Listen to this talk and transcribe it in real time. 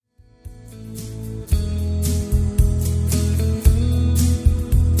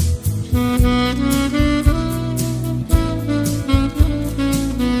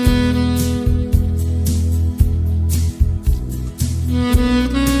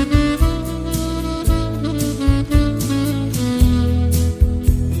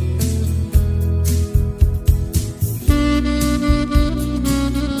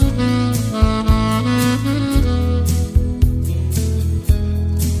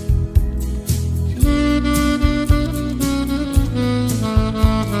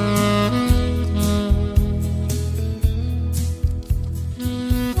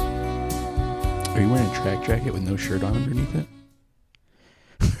jacket with no shirt on underneath it.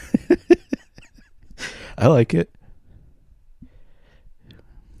 I like it.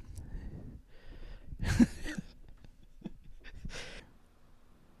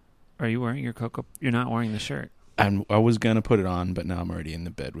 Are you wearing your Coco? You're not wearing the shirt. I was going to put it on, but now I'm already in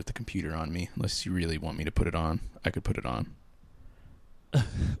the bed with the computer on me. Unless you really want me to put it on, I could put it on.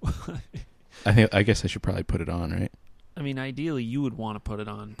 I guess I should probably put it on, right? I mean, ideally, you would want to put it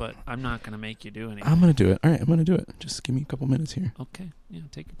on, but I'm not going to make you do anything. I'm going to do it. All right, I'm going to do it. Just give me a couple minutes here. Okay. Yeah,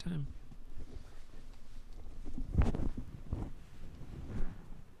 take your time.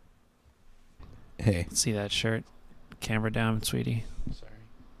 Hey. See that shirt? Camera down, sweetie. Sorry.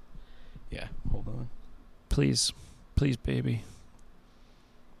 Yeah, hold on. Please. Please, baby.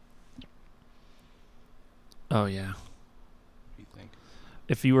 Oh, yeah. What do you think?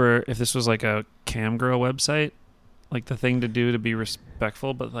 If this was like a cam girl website, like the thing to do to be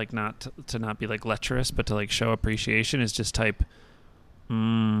respectful, but like not to not be like lecherous, but to like show appreciation is just type,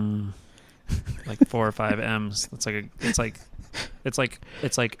 like 4 or 5 M's. It's like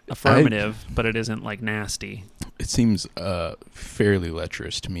affirmative, but it isn't like nasty. It seems fairly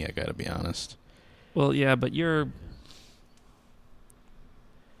lecherous to me, I gotta be honest. Well, yeah, but you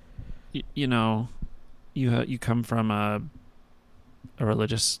come from a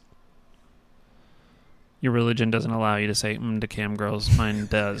religious. Your religion doesn't allow you to say to cam girls. Mine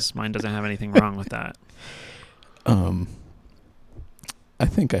does. Mine doesn't have anything wrong with that. I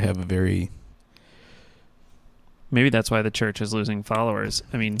think I have a very... Maybe that's why the church is losing followers.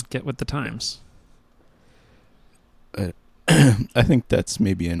 I mean, get with the times. I think that's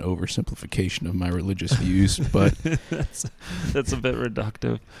maybe an oversimplification of my religious views, but... that's a bit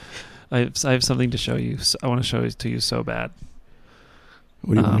reductive. I have something to show you. I want to show it to you so bad.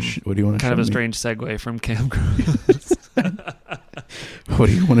 What do you want to show me? Kind of a strange segue from cam girls. What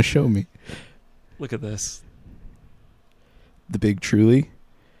do you want to show me? Look at this. The big Truly?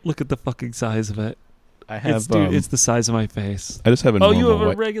 Look at the fucking size of it. I have... it's the size of my face. I just have a normal... Oh, you have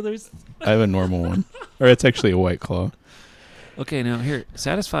a regular... I have a normal one. Or it's actually a White Claw. Okay, now here,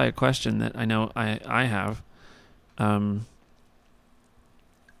 satisfy a question that I know I have.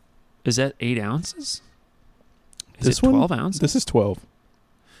 Is that 8 ounces? Is it 12 ounces? This is 12.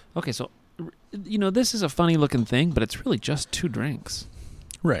 Okay, so, this is a funny looking thing, but it's really just 2 drinks.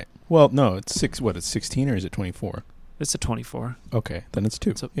 Right. Well, no, it's 6. What, it's 16 or is it 24? It's a 24. Okay, then it's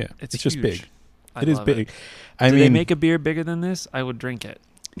 2. It's just huge. big. I it is love big. It. I mean, they make a beer bigger than this? I would drink it.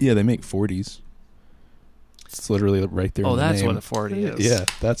 Yeah, they make 40s. It's literally right there. Oh, in the that's name. what a 40 is. Yeah,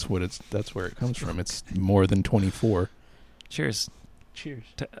 that's where it comes from. It's more than 24. Cheers. Cheers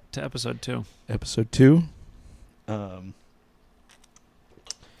to episode 2. Episode 2.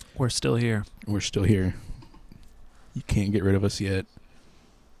 We're still here. We're still here. You can't get rid of us yet.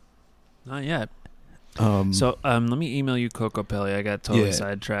 Not yet. So let me email you Coco Pelli. I got totally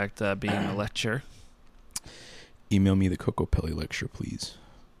sidetracked being a lecture. Email me the Coco Pelli lecture, please.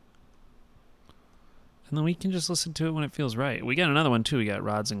 And then we can just listen to it when it feels right. We got another one too. We got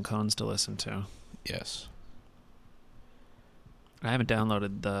Rods and Cones to listen to. Yes. I haven't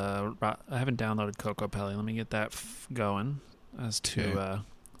downloaded Coco Pelli. Let me get that going.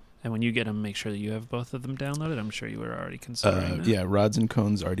 And when you get them, make sure that you have both of them downloaded. I'm sure you were already considering that. Yeah, Rods and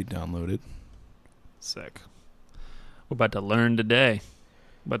Cones already downloaded. Sick. We're about to learn today.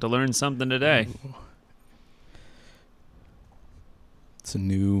 About to learn something today. It's a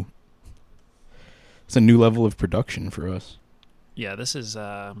new level of production for us. Yeah, this is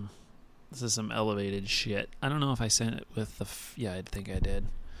some elevated shit. I don't know if I sent it with the... yeah, I think I did.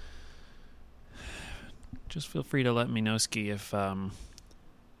 Just feel free to let me know, Ski, if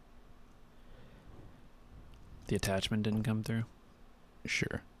the attachment didn't come through.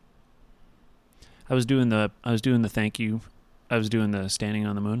 Sure. I was doing the thank you. I was doing the Standing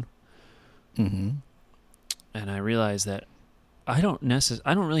on the Moon. Mm-hmm. And I realized that I don't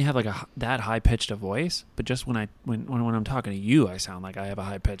really have like that high pitched a voice, but just when I'm talking to you, I sound like I have a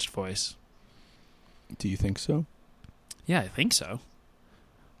high pitched voice. Do you think so? Yeah, I think so.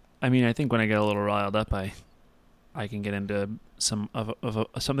 I mean, I think when I get a little riled up, I can get into something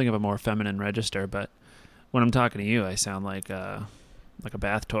of a more feminine register. But when I'm talking to you, I sound like a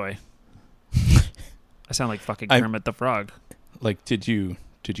bath toy. I sound like fucking Kermit the Frog. Like, did you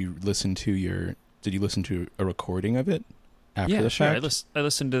listen to a recording of it after the fact? I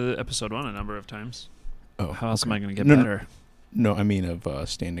listened to episode 1 a number of times. Oh, how else am I going to get better? No, I mean of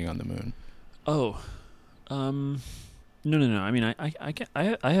Standing on the Moon. Oh, no. I mean, I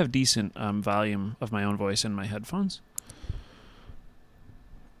have decent volume of my own voice in my headphones.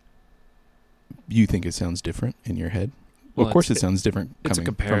 You think it sounds different in your head? Well, Well, of course it sounds different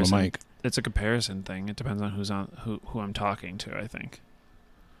coming from a mic. it's a comparison thing. It depends on who I'm talking to, I think.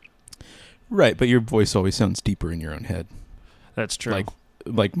 Right, but your voice always sounds deeper in your own head. That's true.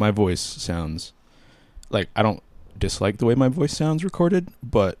 Like my voice sounds like, I don't dislike the way my voice sounds recorded,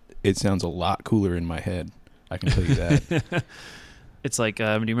 but it sounds a lot cooler in my head. I can tell you that. It's like, do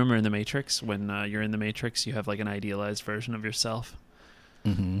you remember in The Matrix when you're in The Matrix, you have like an idealized version of yourself?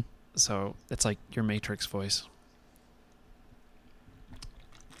 Mm-hmm. So it's like your Matrix voice.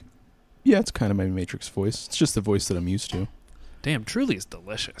 Yeah, it's kind of my Matrix voice. It's just the voice that I'm used to. Damn, Truly is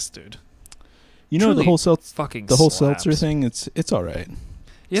delicious, dude. You know, Truly the whole slaps. seltzer thing. It's all right.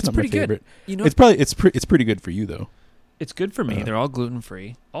 Yeah, it's not pretty my favorite. good. You know, It's pretty good for you though. it's good for me. They're all gluten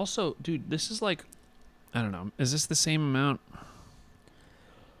free. Also, dude, this is like, I don't know. Is this the same amount?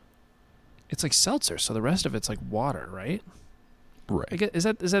 It's like seltzer, so the rest of it's like water, right? Right. I guess, is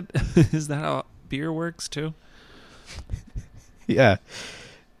that is that how beer works too? Yeah.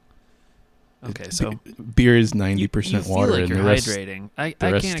 Okay, so Beer is 90% you water, feel like and you're the rest hydrating. I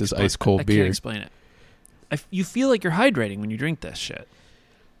rest can't is explain, ice cold I beer. can't explain it. You feel like you're hydrating when you drink this shit.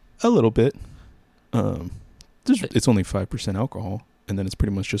 a little bit. It's only 5% alcohol, and then it's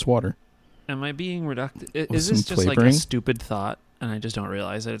pretty much just water. Am I being reductive? With Is this some just like flavoring? a stupid thought, and I just don't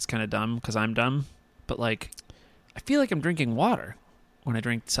realize it? It's kind of dumb because I'm dumb. But like, I feel like I'm drinking water when I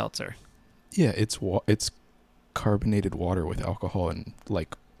drink seltzer. Yeah, it's carbonated water with alcohol and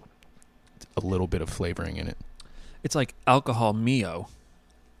like a little bit of flavoring in it. It's like alcohol Mio.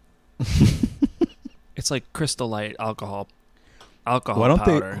 It's like Crystal Light alcohol Why don't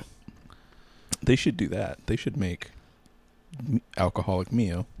powder. They should do that. They should make alcoholic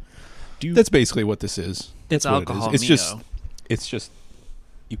Mio. Do you, That's basically what this is. it's That's what alcohol it is. Mio. It's just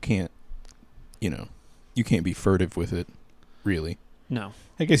you can't be furtive with it, really. No.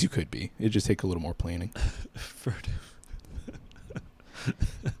 I guess you could be. It'd just take a little more planning. Furtive.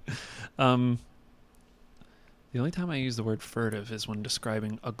 The only time I use the word furtive is when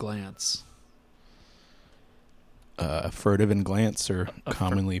describing a glance. Furtive and glance are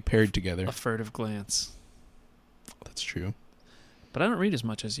commonly paired together. A furtive glance. That's true. But I don't read as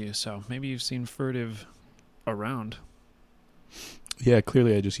much as you, so maybe you've seen furtive around. Yeah,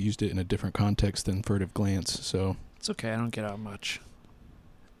 clearly I just used it in a different context than furtive glance, so It's okay, I don't get out much.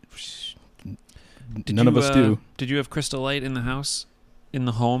 none of us do. Did you have Crystal Light in the house? In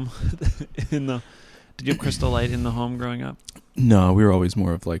the home? Did you have Crystal Light in the home growing up? No, we were always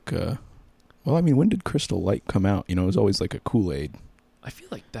more of like, when did Crystal Light come out? It was always like a Kool-Aid. I feel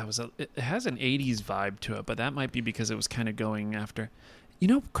like that was it has an 80s vibe to it, but that might be because it was kind of going after.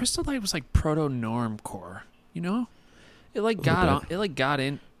 Crystal Light was like proto-normcore, It like got on, it like got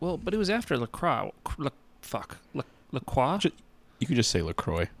in, but it was after LaCroix. LaCroix? You could just say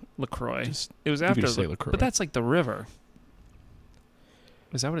LaCroix. LaCroix. Just, it was you after could just say LaCroix. But that's like the river.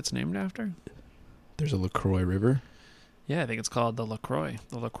 Is that what it's named after? There's a LaCroix River. Yeah, I think it's called the LaCroix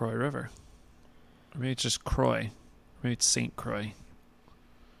River. Or maybe it's just Croix. Maybe it's St. Croix.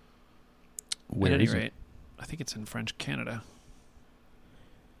 Where At any is rate, it? I think it's in French Canada.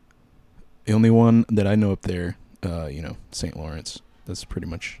 The only one that I know up there, St. Lawrence. That's pretty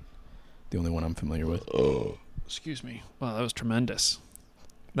much the only one I'm familiar with. Oh, excuse me. Wow, that was tremendous.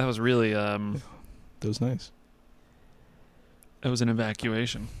 That was really That was nice. It was an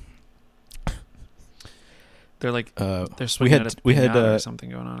evacuation. They're like they're we swinging had at a or something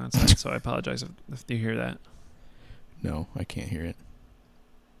going on outside. So I apologize if you hear that. No, I can't hear it.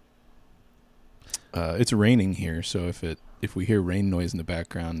 It's raining here, so if we hear rain noise in the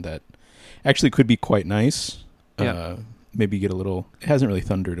background, that actually could be quite nice. Yeah. Maybe get a little. It hasn't really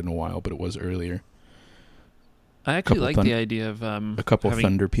thundered in a while, but it was earlier. I actually like the idea of a couple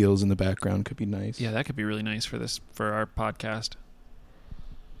thunder peals in the background could be nice. Yeah, that could be really nice for our podcast.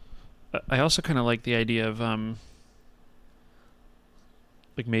 I also kind of like the idea of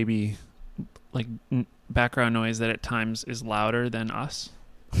maybe background noise that at times is louder than us.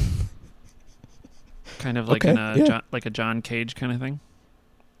 Kind of like like a John Cage kind of thing.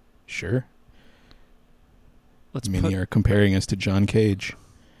 Sure. Many are comparing us to John Cage.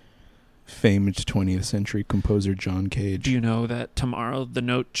 Famed 20th century composer John Cage. Do you know that tomorrow the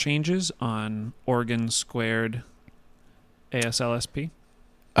note changes on organ squared ASLSP?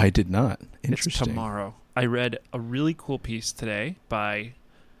 I did not. Interesting. It's tomorrow. I read a really cool piece today by,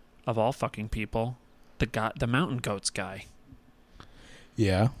 of all fucking people, the Mountain Goats guy.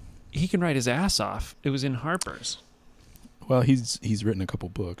 Yeah. He can write his ass off. It was in Harper's. Well, he's written a couple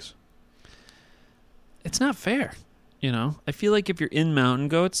books. It's not fair. I feel like if you're in Mountain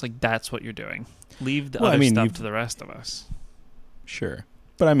Goats, that's what you're doing. Leave the other stuff to the rest of us. Sure.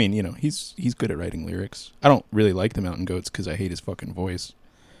 But he's good at writing lyrics. I don't really like the Mountain Goats because I hate his fucking voice.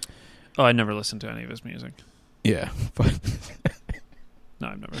 Oh, I never listened to any of his music. Yeah, but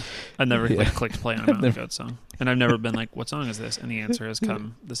No, I've never Yeah. like clicked play on a Mountain Goats song, and I've never been like, "What song is this?" And the answer has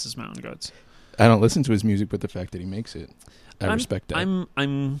come, "This is Mountain Goats." I don't listen to his music, but the fact that he makes it, I respect that.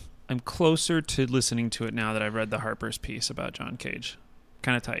 I'm closer to listening to it now that I've read the Harper's piece about John Cage.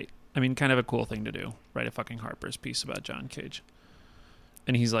 Kind of tight. I mean, kind of a cool thing to do. Write a fucking Harper's piece about John Cage.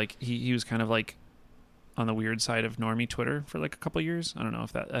 And he's like, he was kind of like on the weird side of normie Twitter for like a couple of years. I don't know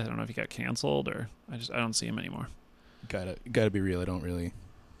if he got canceled or I don't see him anymore. Gotta be real. I don't really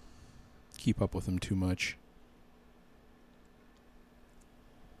keep up with him too much.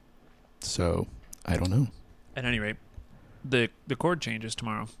 So, I don't know. At any rate, the chord changes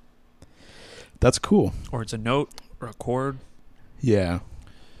tomorrow. That's cool. Or it's a note or a chord. Yeah.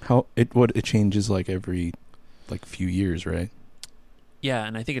 It changes like every like few years, right? Yeah,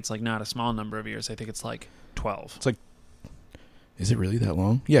 and I think it's like not a small number of years. I think it's like 12. It's like, is it really that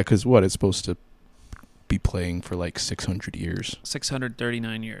long? Yeah, because it's supposed to be playing for like 600 years.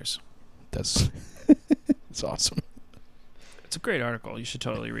 639 years. That's it's awesome. It's a great article. You should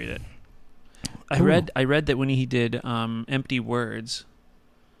totally read it. Cool. I read that when he did Empty Words,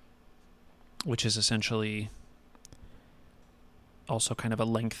 which is essentially also kind of a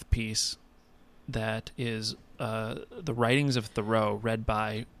length piece that is the writings of Thoreau read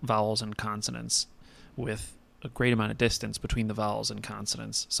by vowels and consonants with a great amount of distance between the vowels and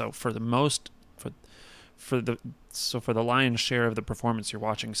consonants. So for the lion's share of the performance, you're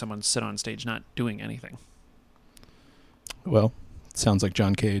watching someone sit on stage not doing anything. Well, sounds like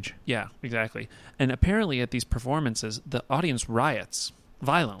John Cage. Yeah, exactly. And apparently at these performances, the audience riots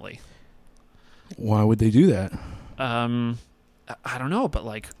violently. Why would they do that? I don't know, but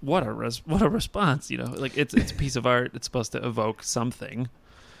like, what a response, you know? Like, it's a piece of art. It's supposed to evoke something,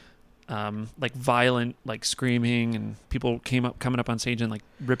 like violent, like screaming, and people coming up on stage and like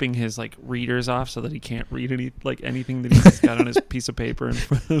ripping his like readers off so that he can't read anything that he's got on his piece of paper in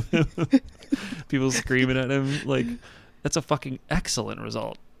front of him. People screaming at him. Like, that's a fucking excellent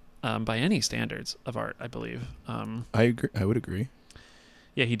result by any standards of art, I believe. I agree. I would agree.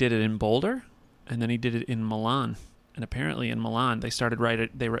 Yeah, he did it in Boulder, and then he did it in Milan. And apparently in Milan, they started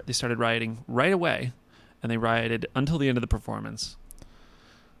rioting right away, and they rioted until the end of the performance.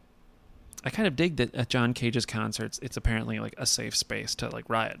 I kind of dig that at John Cage's concerts, it's apparently like a safe space to like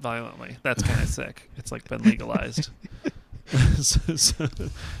riot violently. That's kind of sick. It's like been legalized. so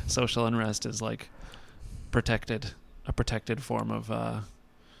social unrest is like a protected form of. I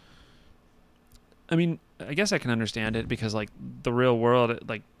mean, I guess I can understand it because like the real world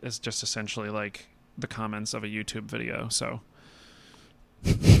like is just essentially like the comments of a YouTube video. So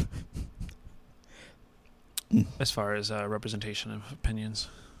as far as representation of opinions.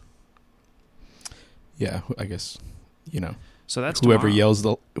 Yeah, I guess, So that's whoever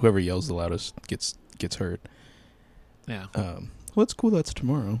tomorrow. yells the loudest gets heard. Yeah. Well, it's cool. That's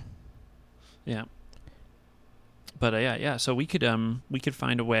tomorrow. Yeah. But yeah. So we could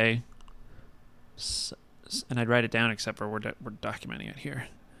find a way, and I'd write it down except for we're documenting it here.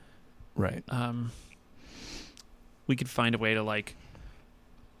 Right. We could find a way to like.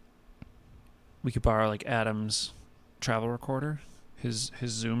 We could borrow like Adam's travel recorder, his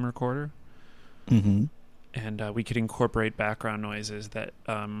Zoom recorder. Mm-hmm. And we could incorporate background noises that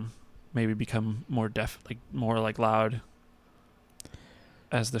maybe become more more like loud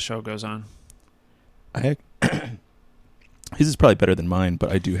as the show goes on. His is probably better than mine,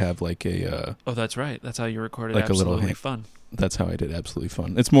 but I do have like a. Oh, that's right. That's how you recorded. Like Absolutely a little Fun. That's how I did Absolutely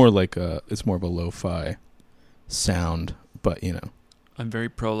Fun. It's more of a lo-fi sound, but I'm very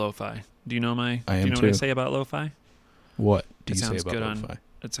pro lo-fi. Do you know what I I say about lo-fi? What do It you say sounds about good lo-fi?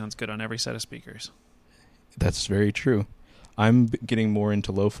 It sounds good on every set of speakers. That's very true. I'm getting more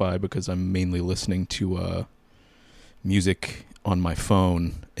into lo-fi because I'm mainly listening to music on my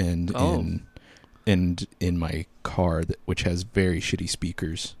phone and in my car, which has very shitty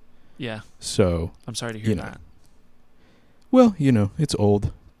speakers. Yeah. So I'm sorry to hear that. Well, it's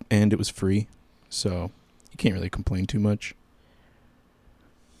old and it was free, so you can't really complain too much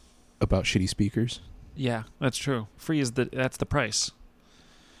about shitty speakers. Yeah, that's true. Free that's the price.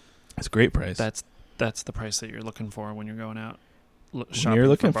 It's a great price. That's the price that you're looking for when you're going out shopping. When you're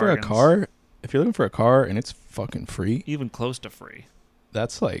looking for a bargains. car, if you're looking for a car and it's fucking free, even close to free,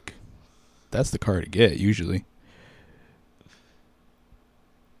 that's the car to get usually.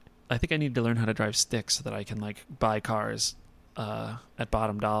 I think I need to learn how to drive sticks so that I can like buy cars at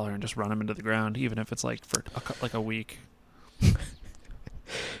bottom dollar and just run them into the ground, even if it's like for like a week.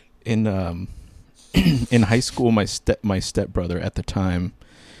 In high school, my stepbrother at the time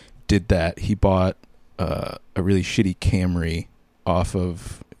did that. He bought a really shitty Camry off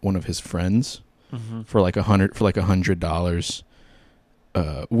of one of his friends Mm-hmm. for like $100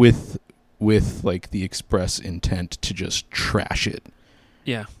 with like the express intent to just trash it.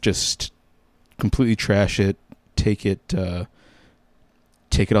 Yeah. Just completely trash it, take it on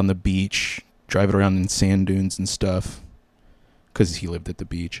the beach, drive it around in sand dunes and stuff, because he lived at the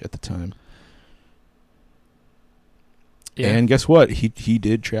beach at the time. Yeah. And guess what? He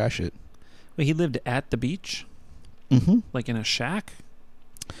did trash it. Wait, he lived at the beach? Mm-hmm. Like in a shack?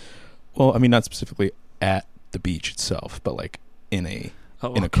 Well, I mean, not specifically at the beach itself, but like in a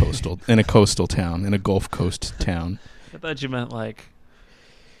Okay. coastal town, in a Gulf Coast town. I thought you meant like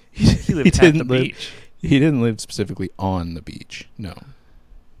he lived at the beach. He didn't live specifically on the beach. No.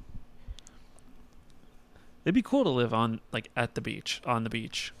 It'd be cool to live on at the beach, on the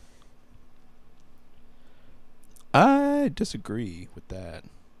beach. I disagree with that.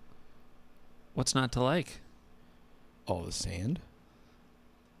 What's not to like? All the sand.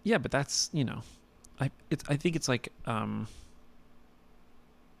 Yeah, but that's, I think it's like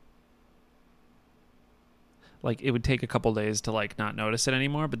it would take a couple days to like not notice it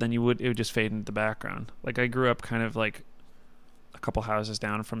anymore, but then it would just fade into the background. Like I grew up kind of like a couple houses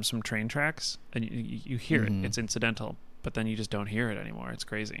down from some train tracks, and you hear it. It's incidental, but then you just don't hear it anymore. It's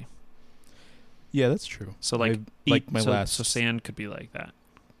crazy. Yeah, that's true. So so sand could be like that.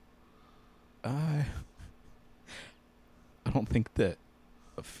 I don't think that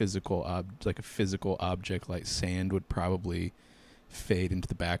a physical object like sand would probably fade into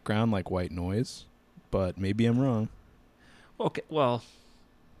the background like white noise, but maybe I'm wrong. Okay, well,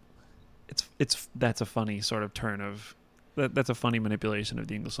 that's a funny sort of turn of that's a funny manipulation of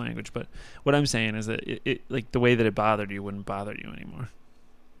the English language. But what I'm saying is that it like the way that it bothered you wouldn't bother you anymore.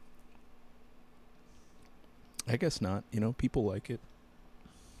 I guess not. People like it.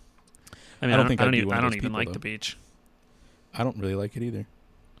 I mean, I don't even like the beach. I don't really like it either.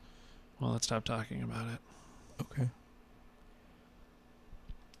 Well, let's stop talking about it. Okay.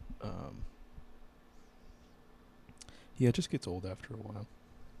 Yeah, it just gets old after a while.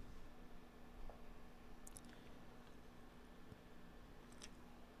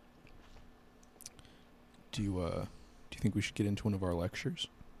 Do you think we should get into one of our lectures?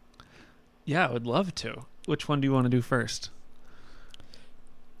 Yeah, I would love to. Which one do you want to do first?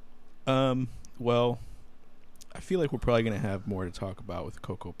 Well, I feel like we're probably going to have more to talk about with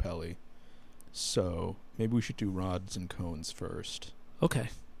Kokopelli. So maybe we should do rods and cones first. Okay.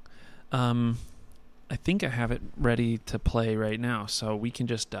 I think I have it ready to play right now, so we can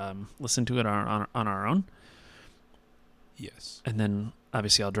just listen to it on our own. Yes. And then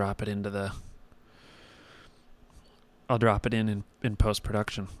obviously I'll drop it in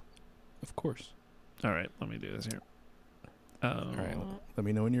post-production. Of course. All right, let me do this here. All right, let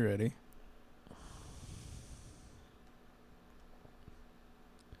me know when you're ready.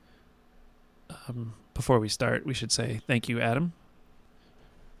 Before we start, we should say thank you, Adam,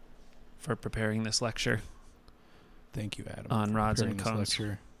 for preparing this lecture. Thank you, Adam. On rods and cones.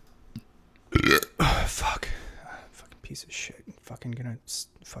 Fuck. Fucking piece of shit. Fucking gonna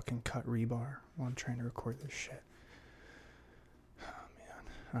fucking cut rebar while I'm trying to record this shit. Oh,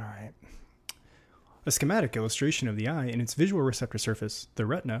 man. Alright. A schematic illustration of the eye and its visual receptor surface, the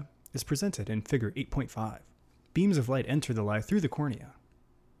retina, is presented in figure 8.5. Beams of light enter the eye through the cornea.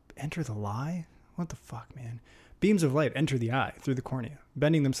 Enter the eye? What the fuck, man? Beams of light enter the eye through the cornea,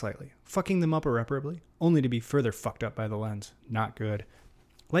 bending them slightly, fucking them up irreparably, only to be further fucked up by the lens. Not good.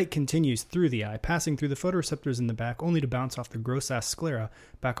 Light continues through the eye, passing through the photoreceptors in the back, only to bounce off the gross-ass sclera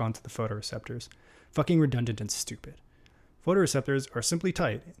back onto the photoreceptors. Fucking redundant and stupid. Photoreceptors are simply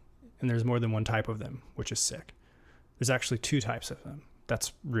tight, and there's more than one type of them, which is sick. There's actually two types of them.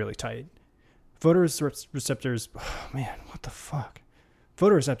 That's really tight. Photoreceptors... Oh, man, what the fuck?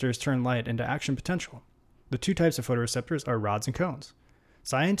 Photoreceptors turn light into action potential. The two types of photoreceptors are rods and cones.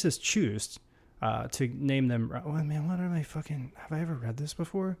 Scientists choose to name them... Oh, man, what am I fucking... Have I ever read this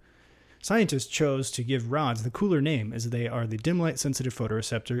before? Scientists chose to give rods the cooler name as they are the dim light sensitive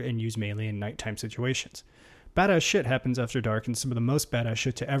photoreceptor and used mainly in nighttime situations. Badass shit happens after dark, and some of the most badass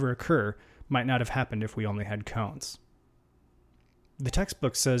shit to ever occur might not have happened if we only had cones. The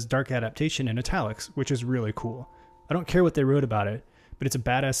textbook says dark adaptation in italics, which is really cool. I don't care what they wrote about it, but it's a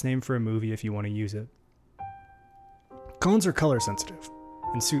badass name for a movie if you want to use it. Cones are color sensitive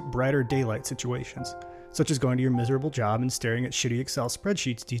and suit brighter daylight situations, such as going to your miserable job and staring at shitty Excel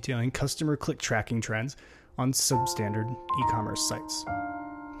spreadsheets detailing customer click tracking trends on substandard e-commerce sites.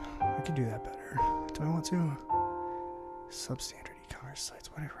 I could do that better. Do I want to? Substandard e-commerce sites.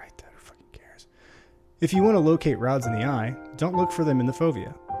 Why did I write that? Who fucking cares? If you want to locate rods in the eye, don't look for them in the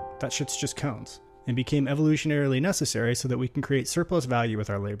fovea. That shit's just cones. and became evolutionarily necessary so that we can create surplus value with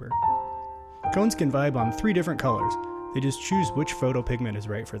our labor. Cones can vibe on 3 different colors. They just choose which photopigment is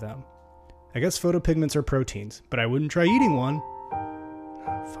right for them. I guess photopigments are proteins, but I wouldn't try eating one.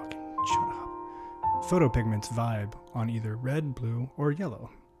 Oh, fucking shut up. Photopigments vibe on either red, blue, or yellow.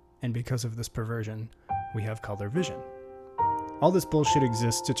 And because of this perversion, we have color vision. All this bullshit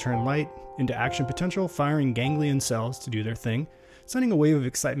exists to turn light into action potential, firing ganglion cells to do their thing, sending a wave of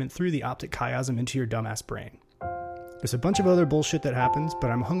excitement through the optic chiasm into your dumbass brain. There's a bunch of other bullshit that happens, but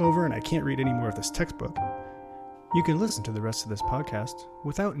I'm hungover and I can't read any more of this textbook. You can listen to the rest of this podcast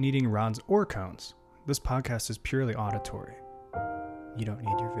without needing rods or cones. This podcast is purely auditory. You don't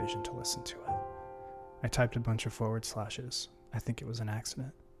need your vision to listen to it. I typed a bunch of forward slashes. I think it was an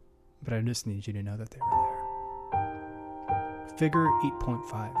accident, but I just need you to know that they were there. Figure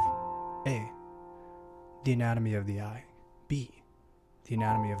 8.5. A. The anatomy of the eye. B. The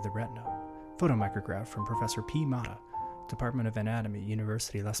anatomy of the retina. Photomicrograph from Professor P. Mata, Department of Anatomy,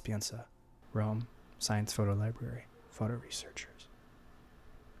 University La Sapienza, Rome, Science Photo Library, Photo Researchers.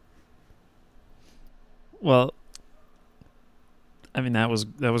 Well, I mean that was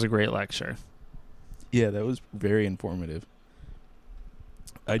a great lecture. Yeah, that was very informative.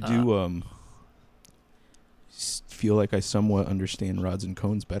 I do feel like I somewhat understand rods and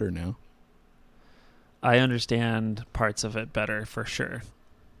cones better now. I understand parts of it better for sure.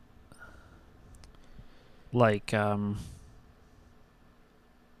 Like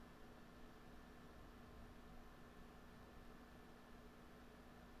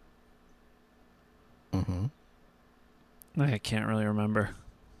Mm-hmm. I can't really remember.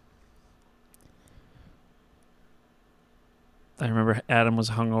 I remember Adam was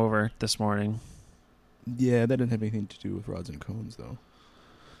hungover this morning. Yeah, that didn't have anything to do with rods and cones, though.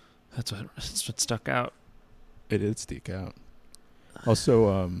 That's what stuck out. It did stick out.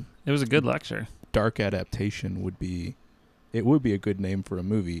 Also, It was a good lecture. Dark Adaptation would be a good name for a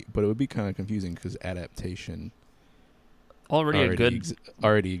movie, but it would be kind of confusing because adaptation Already a good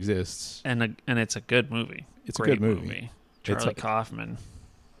already exists, and it's a good movie. It's Great a good movie. Charlie Kaufman.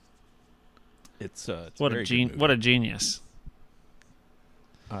 It's What a a very good movie. what a genius.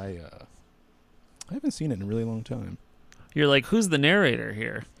 I haven't seen it in a really long time. You're like, who's the narrator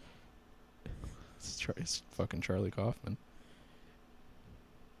here? It's fucking Charlie Kaufman.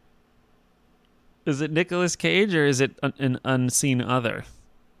 Is it Nicolas Cage or is it an unseen other?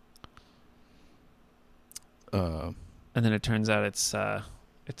 And then it turns out it's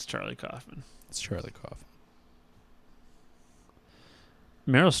Charlie Kaufman. It's Charlie Kaufman.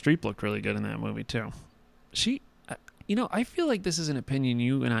 Meryl Streep looked really good in that movie too. She, I feel like this is an opinion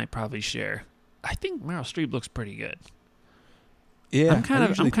you and I probably share. I think Meryl Streep looks pretty good. Yeah, I'm kind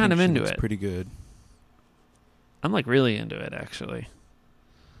of she into looks it. Pretty good. I'm like really into it actually.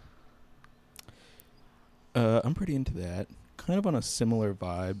 I'm pretty into that. Kind of on a similar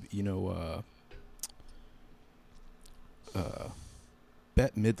vibe,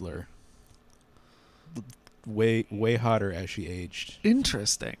 Bette Midler. Way hotter as she aged.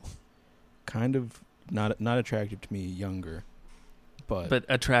 Interesting. Kind of not attractive to me younger, but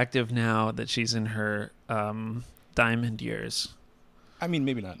attractive now that she's in her diamond years. I mean,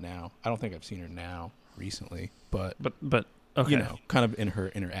 maybe not now. I don't think I've seen her now recently, but okay. kind of in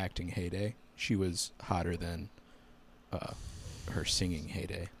her acting heyday, she was hotter than her singing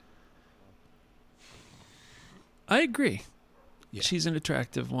heyday. I agree. Yeah. She's an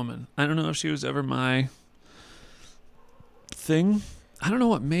attractive woman. I don't know if she was ever my thing. I don't know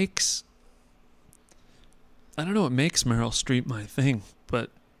what makes Meryl Streep my thing, but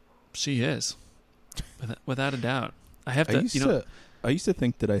she is, without a doubt. I have to. I used to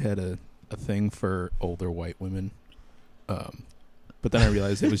think that I had a thing for older white women, but then I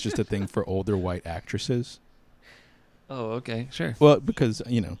realized it was just a thing for older white actresses. Oh, okay, sure. Well, because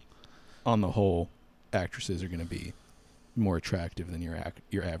on the whole, actresses are going to be more attractive than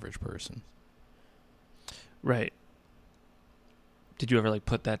your average person. Right. Did you ever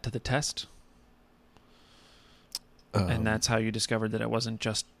put that to the test? And that's how you discovered that it wasn't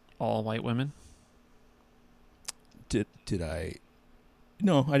just all white women? Did I?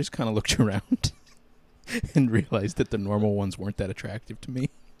 No, I just kind of looked around and realized that the normal ones weren't that attractive to me.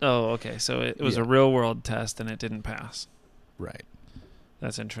 Oh, okay. So it was a real world test and it didn't pass. Right.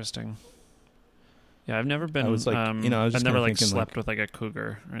 That's interesting. Yeah, I've never been. I was like, I've never slept with a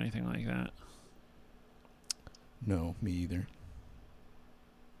cougar or anything like that. No, me either.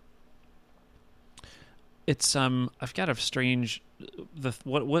 It's I've got a strange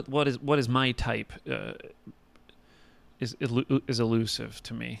what is my type is elusive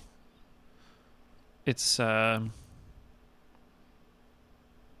to me. It's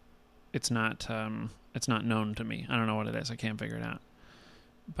it's not known to me. I don't know what it is. I can't figure it out.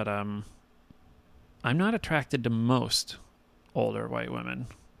 But I'm not attracted to most older white women.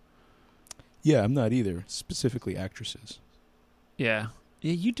 Yeah, I'm not either. Specifically actresses. Yeah.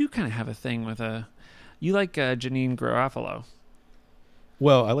 Yeah, you do kind of have a thing with you like Janine Garofalo.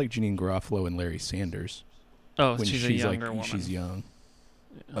 Well, I like Janine Garofalo and Larry Sanders. Oh, when she's a younger like, woman. She's young.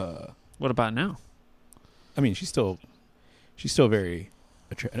 Yeah. What about now? I mean, she's still very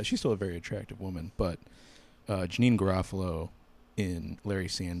she's still a very attractive woman, but Janine Garofalo in Larry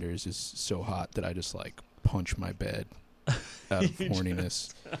Sanders is so hot that I just like punch my bed out of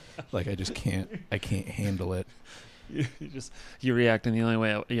horniness. Like I can't handle it. You react in the only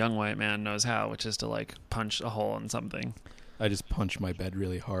way a young white man knows how, which is to like punch a hole in something. I just punch my bed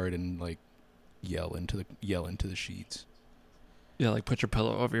really hard and like yell into the sheets. Yeah, like put your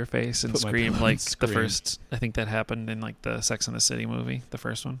pillow over your face and scream like the first. I think that happened in like the Sex and the City movie, the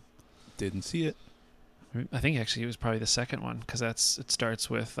first one. Didn't see it. I think actually it was probably the second one because it starts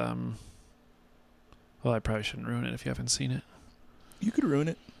with. Well, I probably shouldn't ruin it if you haven't seen it. You could ruin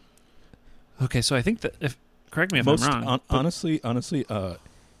it. Okay, so I think that correct me if I'm wrong. Honestly,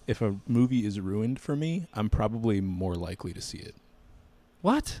 if a movie is ruined for me, I'm probably more likely to see it.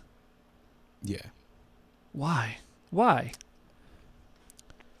 What? Yeah. Why?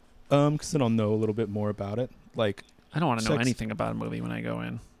 Because then I'll know a little bit more about it. Like, I don't want to know anything about a movie when I go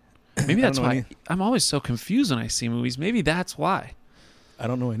in. Maybe that's why I'm always so confused when I see movies. Maybe that's why. I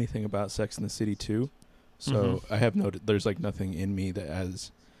don't know anything about Sex and the City 2, so I have there's like nothing in me that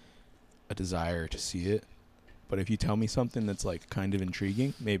has a desire to see it. But if you tell me something that's like kind of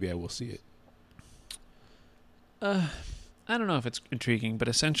intriguing, maybe I will see it. I don't know if it's intriguing, but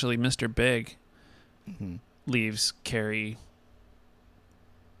essentially Mr. Big leaves Carrie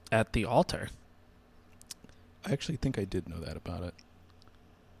at the altar. I actually think I did know that about it.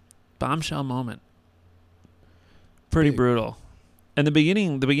 Bombshell moment. Pretty brutal. And the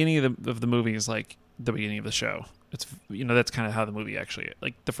beginning of the movie is like the beginning of the show. It's that's kind of how the movie actually,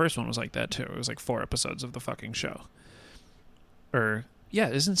 like the first one was like that too. It was like 4 episodes of the fucking show. Or yeah,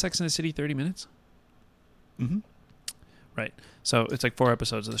 isn't Sex and the City 30 minutes? Mm-hmm. Right. So it's like 4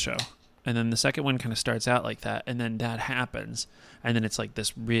 episodes of the show. And then the second one kind of starts out like that, and then that happens, and then it's like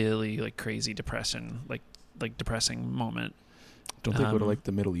this really like crazy depressing moment. Don't they go to like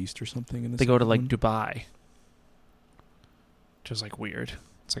the Middle East or something? They go to like Dubai, which is like weird.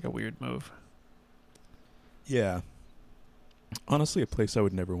 It's like a weird move. Yeah. Honestly, a place I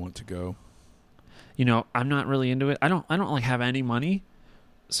would never want to go. I'm not really into it. I don't like have any money,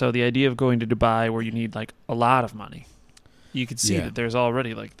 so the idea of going to Dubai where you need like a lot of money. You could see that there's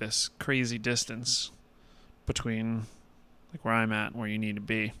already like this crazy distance between like where I'm at and where you need to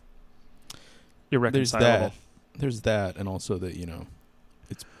be. Irreconcilable. There's that, and also that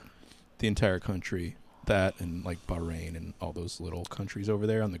it's the entire country. That and like Bahrain and all those little countries over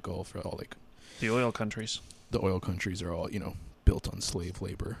there on the Gulf are all like the oil countries. The oil countries are all built on slave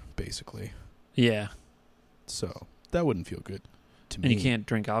labor, basically. Yeah. So that wouldn't feel good to me. And you can't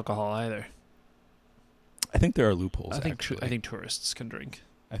drink alcohol either. I think there are loopholes. I think tourists can drink.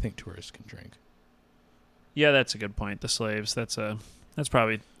 I think tourists can drink. Yeah, that's a good point. The slaves. That's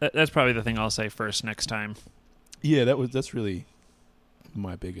probably the thing I'll say first next time. Yeah, that's really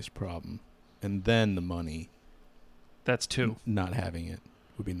my biggest problem, and then the money. That's 2. Not having it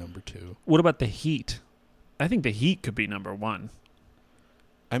would be number 2. What about the heat? I think the heat could be number 1.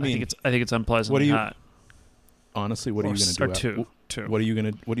 I think it's unpleasantly hot. Honestly, what are you going to do? Two. What are you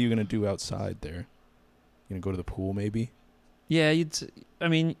going to do outside there? You going to go to the pool maybe? Yeah,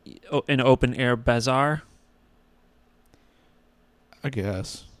 an open air bazaar. I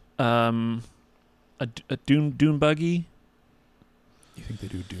guess. A dune buggy. You think they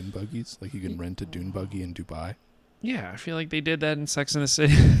do dune buggies? Like you can rent a dune buggy in Dubai? Yeah, I feel like they did that in Sex and the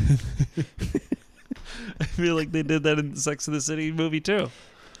City. I feel like they did that in the Sex and the City movie too.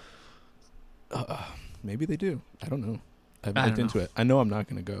 Maybe they do. I don't know. I haven't looked into it. I know I'm not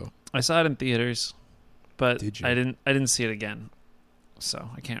going to go. I saw it in theaters, but Did you? I didn't see it again. So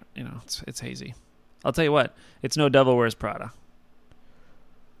I can't. It's hazy. I'll tell you what. It's no Devil Wears Prada.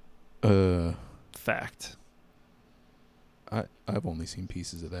 Fact. I've only seen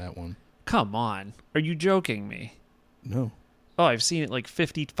pieces of that one. Come on. Are you joking me? No. Oh, I've seen it like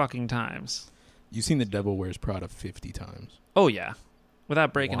 50 fucking times. You've seen The Devil Wears Prada 50 times. Oh, yeah.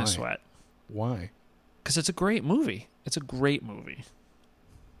 Without breaking Why? a sweat. Why? Because it's a great movie. It's a great movie.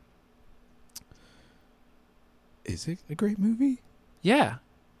 Is it a great movie? Yeah.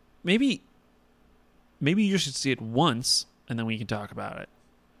 Maybe you should see it once, and then we can talk about it.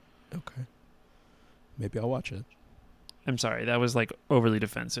 Okay. Maybe I'll watch it. I'm sorry. That was like overly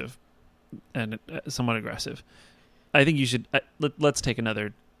defensive. and somewhat aggressive. I think you should. Let's take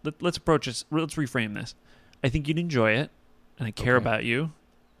another. Let's approach this. Let's reframe this. I think you'd enjoy it, and I care about you,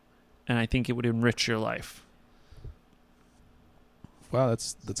 and I think it would enrich your life. Wow,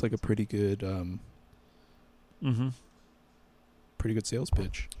 that's like a pretty good pretty good sales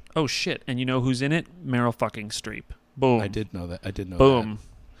pitch. Oh shit! And you know who's in it? Meryl fucking Streep. Boom. I did know that. Boom.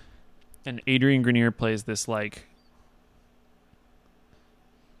 And Adrian Grenier plays this like.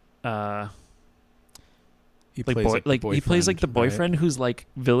 He plays the boyfriend who's like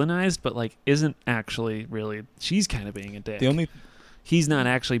villainized, but like isn't actually really. She's kind of being a dick. He's not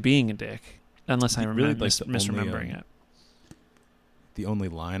actually being a dick, unless I remember misremembering it. The only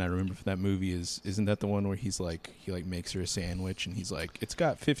line I remember from that movie isn't that the one where he makes her a sandwich and he's like, it's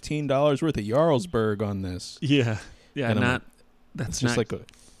got $15 worth of Jarlsberg on this. Yeah, and not. That's just like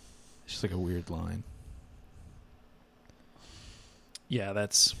a weird line. Yeah,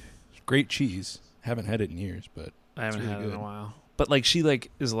 that's great cheese. Haven't had it in years, but I haven't had it in a while. But like she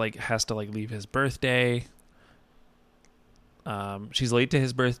has to like leave his birthday. She's late to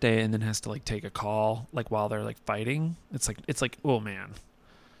his birthday and then has to like take a call like while they're like fighting. It's like oh man,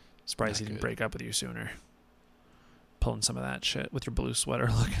 surprised he didn't break up with you sooner. Pulling some of that shit with your blue sweater.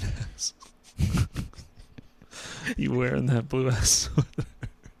 Look at this. You wearing that blue ass sweater.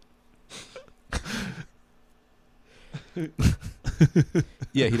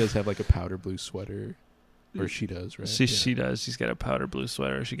 Yeah, he does have like a powder blue sweater, or she does, right? She does. She's got a powder blue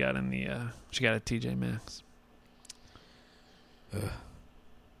sweater. She got in the. She got a TJ Maxx.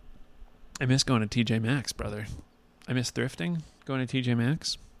 I miss going to TJ Maxx, brother. I miss thrifting. Going to TJ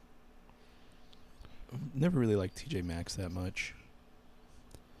Maxx. Never really liked TJ Maxx that much.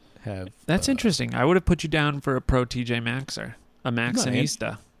 That's interesting. I would have put you down for a pro TJ Maxxer, a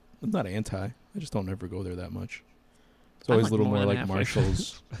Maxxinista. I'm not anti. I just don't ever go there that much. It's always a little more like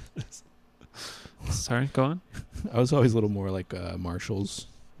Marshalls. Sorry, go on. I was always a little more like Marshalls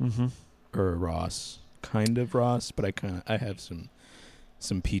or Ross, kind of Ross, but I have some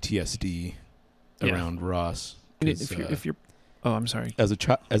PTSD around Ross. If you're, oh, I'm sorry. As a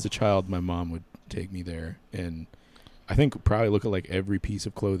child, my mom would take me there, and I think probably look at like every piece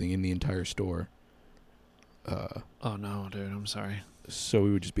of clothing in the entire store. Oh no, dude, I'm sorry. So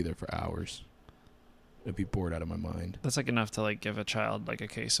we would just be there for hours. I'd be bored out of my mind. That's like enough to like give a child like a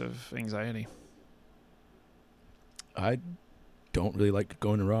case of anxiety. I don't really like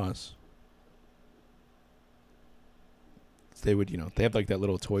going to Ross. They would, they have like that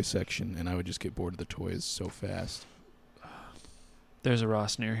little toy section, and I would just get bored of the toys so fast. There's a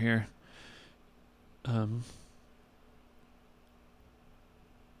Ross near here. I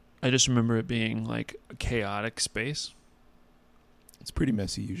just remember it being like a chaotic space. It's pretty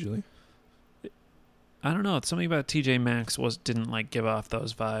messy usually. I don't know. It's something about TJ Maxx didn't like give off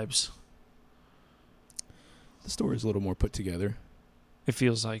those vibes. The store is a little more put together. It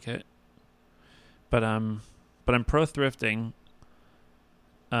feels like it. But I'm pro thrifting.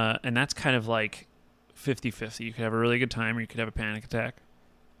 And that's kind of like 50-50. You could have a really good time or you could have a panic attack.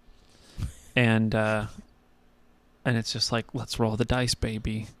 And it's just like, let's roll the dice,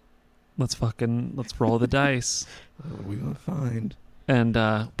 baby. Let's roll the dice. What are we gonna find? And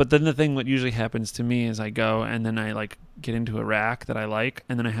but then the thing what usually happens to me is I go and then I like get into a rack that I like,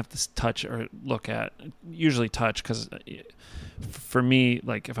 and then I have to touch or look at, usually touch, because for me,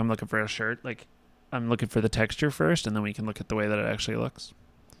 like if I'm looking for a shirt, like I'm looking for the texture first, and then we can look at the way that it actually looks.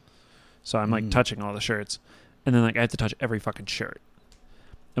 So I'm like touching all the shirts, and then like I have to touch every fucking shirt.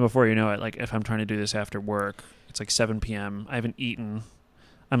 And before you know it, like if I'm trying to do this after work, it's like 7 p.m. I haven't eaten.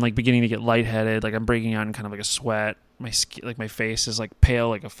 I'm like beginning to get lightheaded. Like I'm breaking out in kind of like a sweat. My skin, like my face is like pale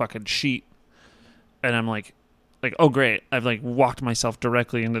like a fucking sheet. And I'm like, oh great, I've like walked myself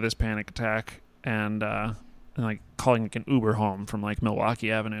directly into this panic attack, and like calling like an Uber home from like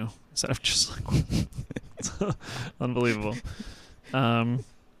Milwaukee Avenue instead of just like it's unbelievable. On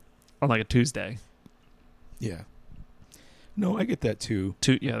like a Tuesday. Yeah. No, I get that too.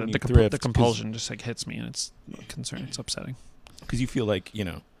 The compulsion just like hits me, and it's concerning. It's upsetting. Because you feel like,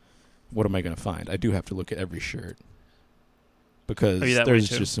 what am I going to find? I do have to look at every shirt. Because there's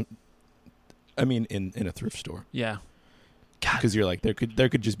just some, in a thrift store. Yeah. Because you're like, there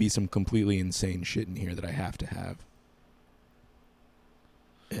could just be some completely insane shit in here that I have to have.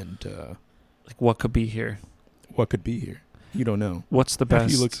 And like what could be here? What could be here? You don't know. What's the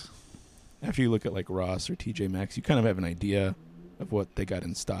best? After you look at like Ross or TJ Maxx, you kind of have an idea of what they got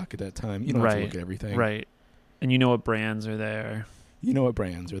in stock at that time. You don't have to look at everything. Right. And you know what brands are there. You know what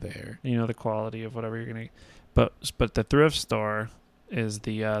brands are there. You know the quality of whatever you're going to. But the thrift store is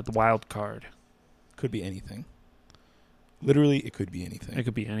the wild card. Could be anything. Literally, it could be anything. It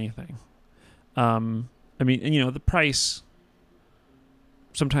could be anything. I mean, and, the price.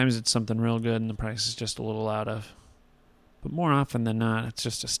 Sometimes it's something real good, and the price is just a little out of. But more often than not, it's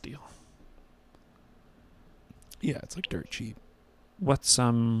just a steal. Yeah, it's like dirt cheap. What's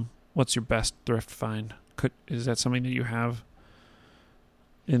your best thrift find? Is that something that you have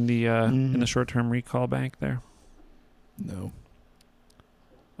in the short-term recall bank there? No.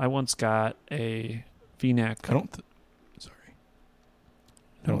 I once got a V-neck. I don't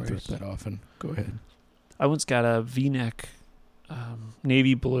thrift that often. Go ahead. I once got a V-neck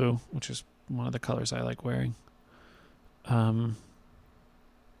navy blue, which is one of the colors I like wearing. I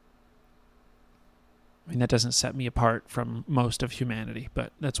mean, that doesn't set me apart from most of humanity,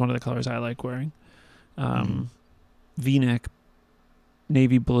 but that's one of the colors I like wearing. V-neck,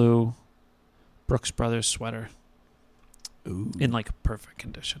 navy blue, Brooks Brothers sweater. Ooh. In like perfect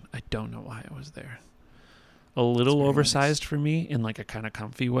condition. I don't know why it was there. A little oversized for me in like a kind of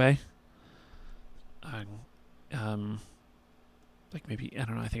comfy way. Like maybe, I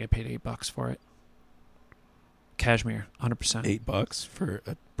don't know, I think I paid $8 for it. Cashmere, 100%. $8 for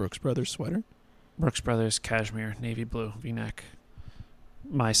a Brooks Brothers sweater? Brooks Brothers cashmere, navy blue, V-neck.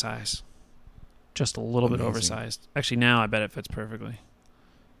 My size. Just a little bit oversized. Actually, now I bet it fits perfectly.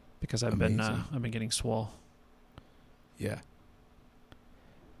 Because I've been getting swole. Yeah.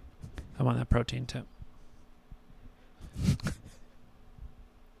 I'm on that protein tip.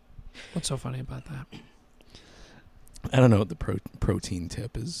 What's so funny about that? I don't know what the protein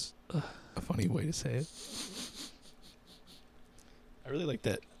tip is. A funny way to say it. I really like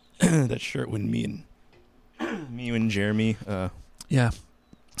that that shirt when me and Jeremy yeah.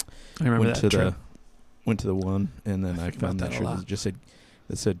 I remember went that to trip. went to the one, and then I found that shirt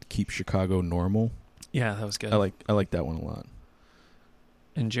that said keep Chicago normal. Yeah, that was good. I like that one a lot.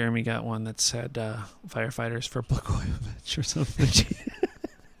 And Jeremy got one that said firefighters for Blagojevich or something.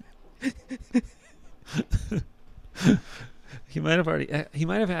 He might have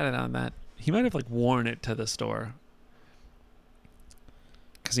had it on that. He might have like worn it to the store.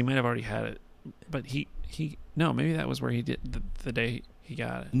 Because he might have already had it. But no, maybe that was where he did the day he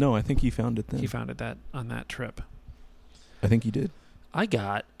got it. No, I think he found it then. He found it on that trip. I think he did. I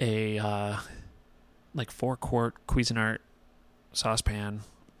got a 4-quart Cuisinart saucepan,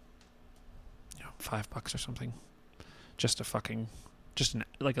 $5 or something. Just an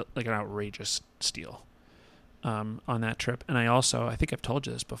outrageous steal on that trip. And I think I've told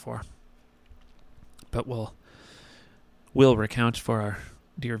you this before, but we'll recount for our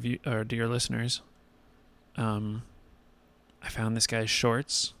dear listeners. I found this guy's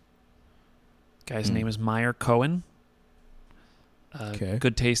shorts. Guy's name is Meyer Cohen. Okay.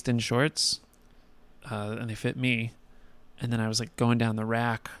 Good taste in shorts, and they fit me. And then I was like going down the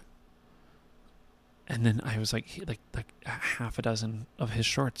rack, and then I was like half a dozen of his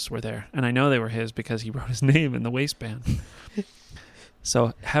shorts were there, and I know they were his because he wrote his name in the waistband.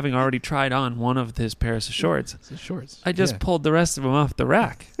 So having already tried on one of his pairs of shorts, I just pulled the rest of them off the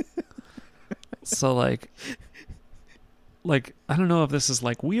rack. So like I don't know if this is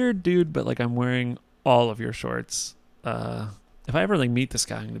like weird, dude, but like I'm wearing all of your shorts. If I ever like meet this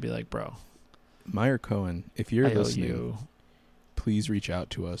guy, I'm gonna be like, bro, Meyer Cohen, if you're listening, please reach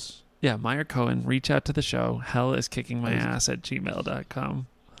out to us. Yeah, Meyer Cohen, reach out to the show. Hell is kicking my ass at gmail.com.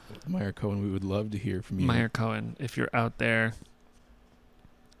 Meyer Cohen, we would love to hear from you. Meyer Cohen, if you're out there,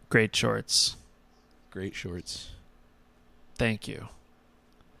 great shorts. Great shorts. Thank you.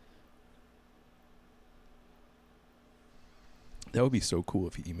 That would be so cool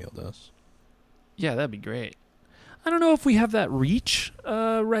if he emailed us. Yeah, that'd be great. I don't know if we have that reach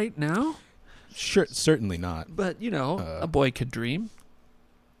right now. Sure, certainly not. But, a boy could dream.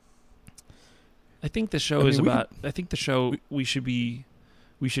 I think the show we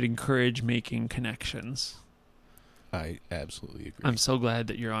should encourage making connections. I absolutely agree. I'm so glad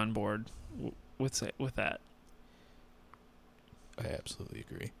that you're on board with that. I absolutely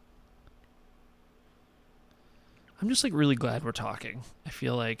agree. I'm just like really glad we're talking. I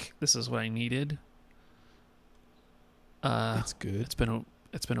feel like this is what I needed. It's good. It's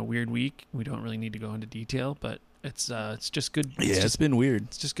been a weird week. We don't really need to go into detail, but it's just good. It's been weird.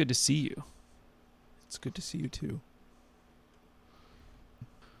 It's just good to see you. It's good to see you too.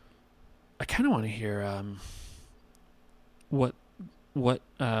 I kind of want to hear what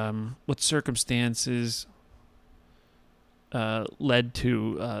circumstances led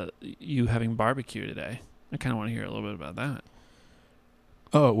to you having barbecue today. I kind of want to hear a little bit about that.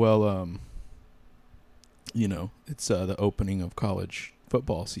 Oh, well, it's the opening of college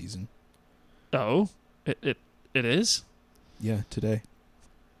football season. Oh, it is? Yeah, today.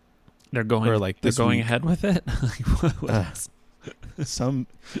 They're going or like they're going week. ahead with it? some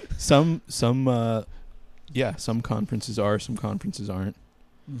yeah, some conferences are, some conferences aren't.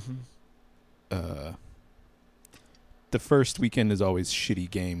 Mm-hmm. The first weekend is always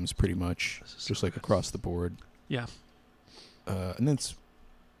shitty games, pretty much, just like across the board. Yeah. And that's,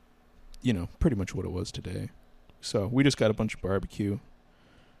 pretty much what it was today. So we just got a bunch of barbecue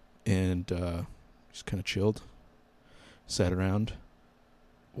and just kind of chilled, sat around,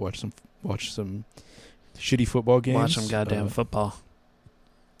 watched some shitty football games. Watch some goddamn football.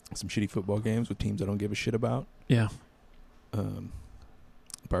 Some shitty football games with teams I don't give a shit about. Yeah.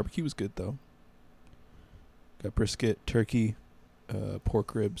 Barbecue was good, though. Got brisket, turkey,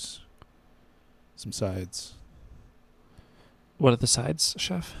 pork ribs, some sides. What are the sides,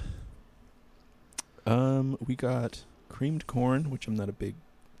 chef? We got creamed corn, which I'm not a big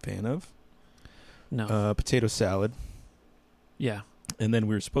fan of. No. Potato salad. Yeah. And then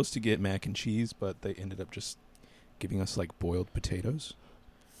we were supposed to get mac and cheese, but they ended up just giving us like boiled potatoes.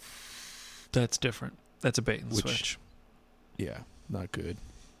 That's different. That's a bait and switch. Yeah, not good.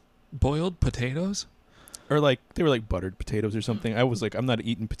 Boiled potatoes? Or like they were like buttered potatoes or something. I was like, I'm not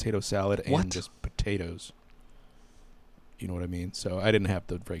eating potato salad and What? just potatoes. You know what I mean? So I didn't have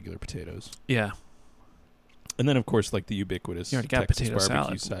the regular potatoes. Yeah. And then of course like the ubiquitous You already got Texas potato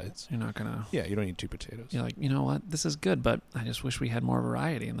barbecue salad. sides. You're not going to... Yeah, you don't need two potatoes. You're like, you know what? This is good, but I just wish we had more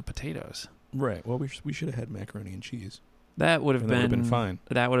variety in the potatoes. Right. Well, we should have had macaroni and cheese. That would have been fine.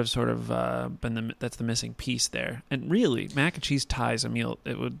 That would have sort of been that's the missing piece there. And really, mac and cheese ties a meal.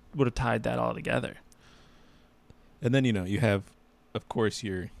 It would have tied that all together. And then you have, of course,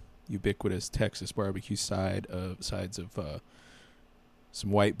 your ubiquitous Texas barbecue sides of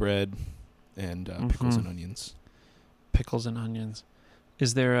some white bread and pickles and onions. Pickles and onions.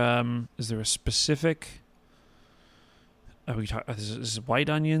 Is there a specific? Is this white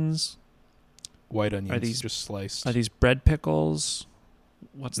onions? White onions. Are these just sliced? Are these bread pickles?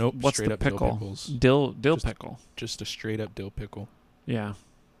 What's straight the up pickle? dill pickles. Dill pickle. Just a straight up dill pickle. Yeah.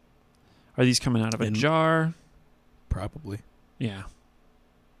 Are these coming out of a jar? Probably. Yeah.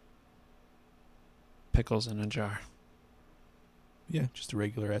 Pickles in a jar. Yeah, just a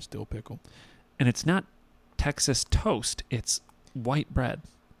regular ass dill pickle. And it's not Texas toast. It's white bread.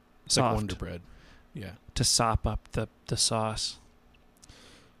 It's soft. like Wonder Bread. Yeah. To sop up the sauce.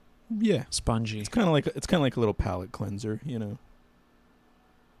 Yeah. Spongy. It's kind of like a little palate cleanser,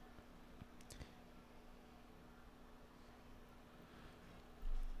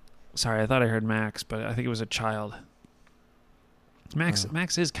 Sorry, I thought I heard Max, but I think it was a child. Max Oh.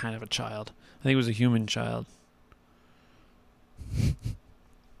 Max is kind of a child. I think it was a human child.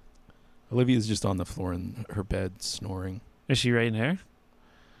 Olivia's just on the floor in her bed snoring. Is she right in there?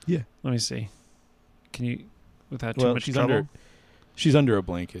 Yeah. Let me see. Can you, without too much she's trouble? She's under a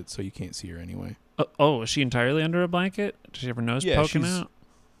blanket, so you can't see her anyway. Oh, is she entirely under a blanket? Does she have her nose poking out?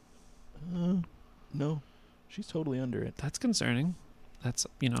 No. She's totally under it. That's concerning. That's,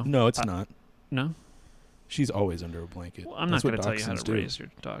 No, it's not. No? She's always under a blanket. Well, I'm not going to tell you how to raise your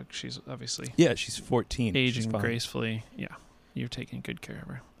dog. She's obviously Yeah, she's 14. aging She's fine. gracefully. Yeah. You're taking good care of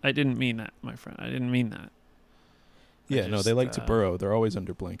her. I didn't mean that, my friend. I didn't mean that. Yeah, no, they like to burrow. They're always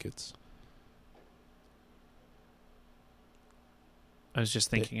under blankets. I was just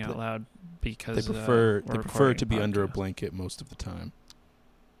thinking out loud because they prefer to be under a podcast. blanket most of the time.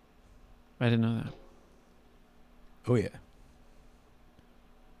 I didn't know that. Oh yeah.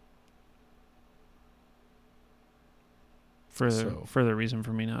 Further reason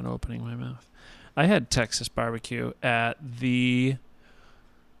for me not opening my mouth. I had Texas barbecue at the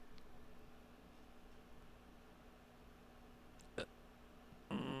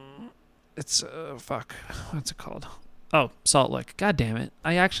it's what's it called? Oh, Salt Lick. God damn it.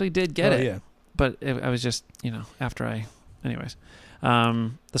 I actually did get it. Yeah. But I was just, after anyways.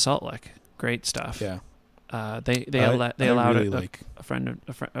 The Salt Lick. Great stuff. Yeah. They allowed really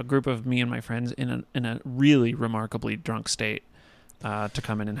a group of me and my friends in a really remarkably drunk state to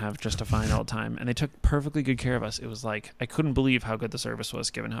come in and have just a fine old time, and they took perfectly good care of us. It was like I couldn't believe how good the service was,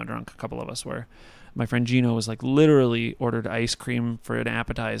 given how drunk a couple of us were. My friend Gino was like literally ordered ice cream for an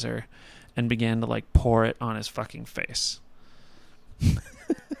appetizer, and began to like pour it on his fucking face,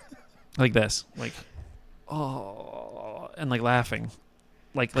 like this, like and like laughing,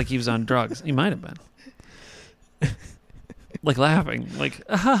 like he was on drugs. He might have been. Like laughing, like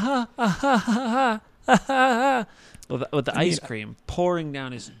with the ice cream pouring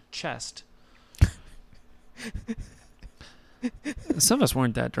down his chest. Some of us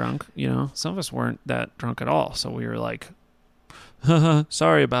weren't that drunk, Some of us weren't that drunk at all. So we were like,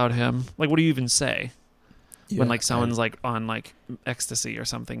 sorry about him. Like, what do you even say when like someone's like on like ecstasy or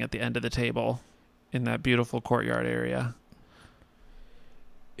something at the end of the table in that beautiful courtyard area?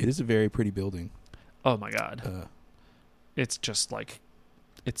 It is a very pretty building. Oh my God. It's just like,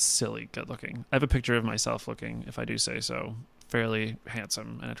 it's silly good looking. I have a picture of myself looking, if I do say so, fairly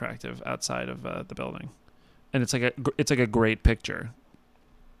handsome and attractive outside of the building. And it's like a great picture.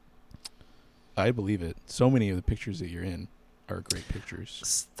 I believe it. So many of the pictures that you're in are great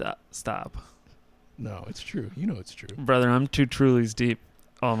pictures. Stop. No, it's true. You know it's true. Brother, I'm 2 Trulies deep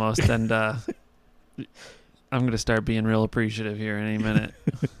almost, and I'm going to start being real appreciative here in any minute.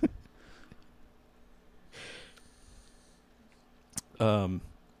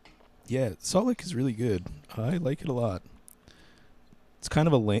 Yeah, Salt Lake is really good. I like it a lot. It's kind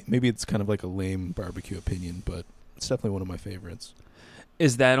of a lame, maybe it's kind of like a lame barbecue opinion, but it's definitely one of my favorites.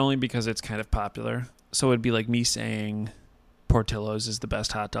 Is that only because it's kind of popular? So it'd be like me saying Portillo's is the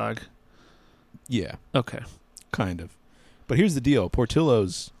best hot dog? Yeah. Okay. Kind of. But here's the deal.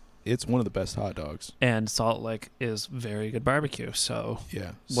 Portillo's, it's one of the best hot dogs. And Salt Lake is very good barbecue, so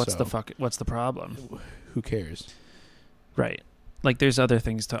yeah. What's the problem? Who cares? Right. Like there's other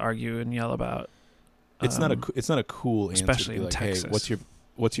things to argue and yell about. It's not a cool answer especially to be in like, Texas. hey,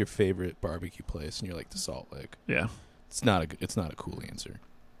 what's your favorite barbecue place? And you're like, the Salt Lake. Yeah. It's not a cool answer.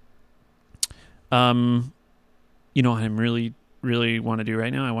 You know what I'm really, really want to do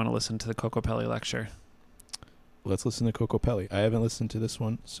right now? I want to listen to the Kokopelli lecture. Let's listen to Kokopelli. I haven't listened to this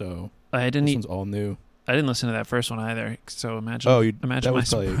one, so this one's all new. I didn't listen to that first one either. So imagine my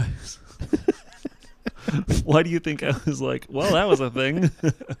surprise. Why do you think I was like, well, that was a thing?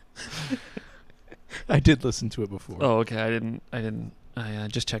 I did listen to it before. Oh, okay. I didn't. I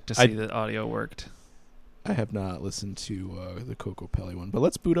just checked to see that audio worked. I have not listened to the Kokopelli one, but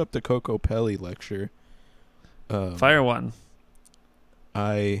let's boot up the Kokopelli lecture. Fire one.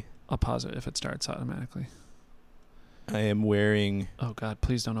 I'll pause it if it starts automatically. I am wearing... Oh, God,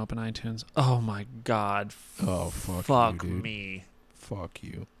 please don't open iTunes. Oh, my God. Oh, fuck you, dude. Me. Fuck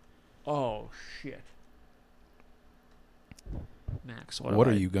you. Oh, shit. Max, what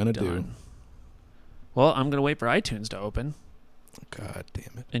are you going to do? Well, I'm going to wait for iTunes to open. God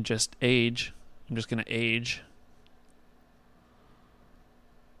damn it. And just age. I'm just going to age.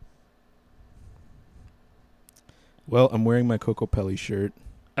 Well, I'm wearing my Kokopelli shirt.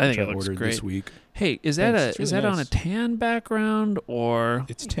 I think it looks ordered great this week. Hey, is that really on a nice. tan background or?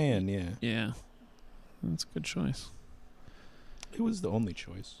 It's tan, yeah. Yeah, that's a good choice. It was the only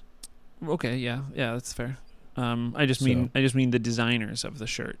choice. Okay, yeah, that's fair. I just mean the designers of the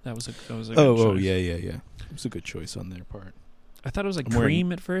shirt. That was a good choice. Oh, yeah. It was a good choice on their part. I thought it was like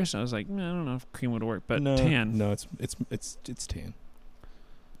cream at first. I was like, I don't know if cream would work, but tan. No, it's tan.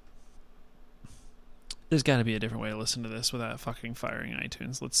 There's got to be a different way to listen to this without fucking firing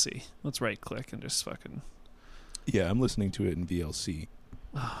iTunes. Let's see. Let's right click and just fucking. Yeah, I'm listening to it in VLC.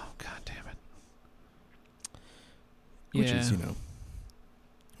 Oh, God damn it. Which is,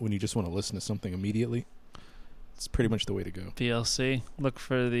 when you just want to listen to something immediately, it's pretty much the way to go. VLC. Look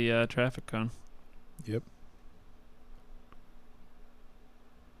for the traffic cone. Yep.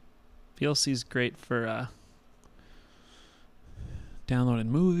 VLC's great for downloading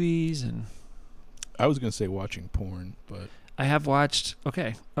movies and. I was going to say watching porn, but... I have watched...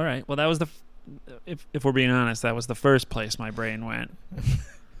 Okay, all right. Well, that was if we're being honest, that was the first place my brain went.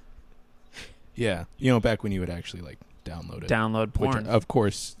 Yeah. Back when you would actually, download it. Download porn. Which, of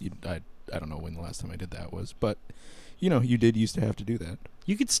course, I don't know when the last time I did that was, but, you did used to have to do that.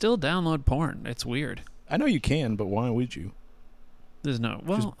 You could still download porn. It's weird. I know you can, but why would you? There's no...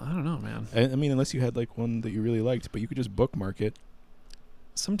 Well, I don't know, man. I mean, unless you had, one that you really liked, but you could just bookmark it.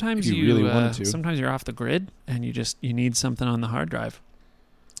 Sometimes you really wanted to. Sometimes you're off the grid and you need something on the hard drive.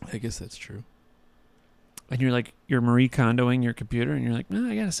 I guess that's true. And you're Marie Kondoing your computer and you're like,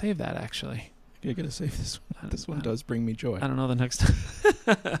 no, I gotta save that actually. You gotta save this one. This one does bring me joy. I don't know the next time.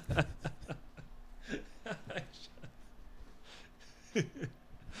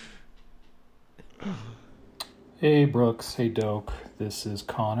 Hey Brooks, hey Doak. This is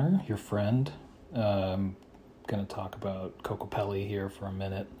Connor, your friend. Going to talk about Kokopelli here for a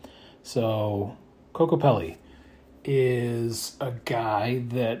minute. So, Kokopelli is a guy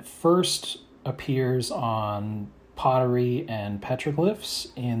that first appears on pottery and petroglyphs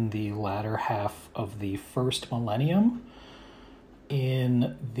in the latter half of the first millennium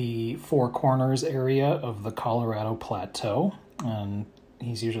in the Four Corners area of the Colorado Plateau. And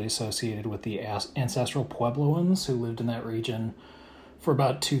he's usually associated with the ancestral Puebloans who lived in that region for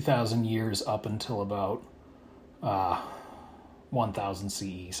about 2,000 years up until about 1000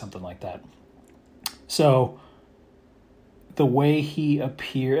 CE, something like that. So the way he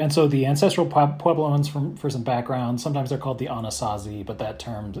appeared, and so the ancestral Puebloans, for some background, sometimes they're called the Anasazi, but that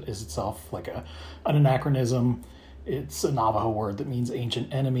term is itself like an anachronism. It's a Navajo word that means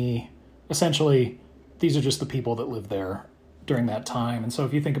ancient enemy. Essentially, these are just the people that lived there during that time. And so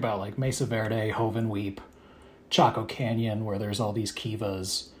if you think about like Mesa Verde, Hoven Weep, Chaco Canyon, where there's all these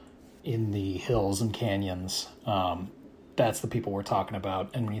kivas in the hills and canyons, that's the people we're talking about.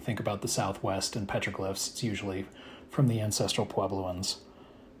 And when you think about the Southwest and petroglyphs, it's usually from the ancestral Puebloans.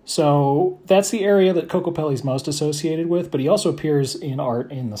 So that's the area that Kokopelli's most associated with, but he also appears in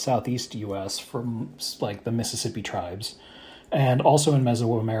art in the Southeast U.S. from like the Mississippi tribes and also in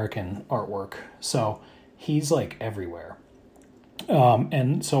Mesoamerican artwork. So he's like everywhere.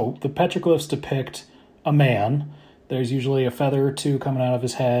 And so the petroglyphs depict a man. There's usually a feather or two coming out of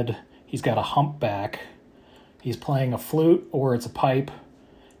his head. He's got a humpback. He's playing a flute or it's a pipe,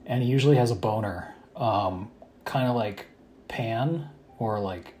 and he usually has a boner, kind of like Pan. Or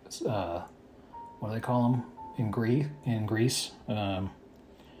like, what do they call them in Greece?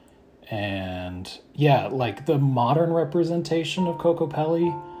 And yeah, like the modern representation of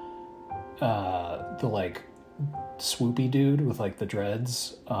Kokopelli, the like swoopy dude with like the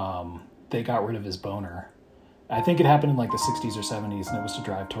dreads, they got rid of his boner. I think it happened in like the 60s or 70s, and it was to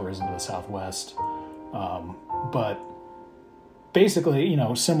drive tourism to the Southwest. But basically, you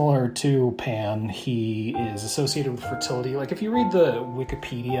know, similar to Pan, he is associated with fertility. Like, if you read the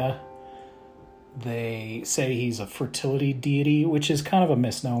Wikipedia, they say he's a fertility deity, which is kind of a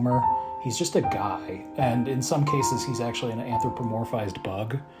misnomer. He's just a guy, and in some cases, he's actually an anthropomorphized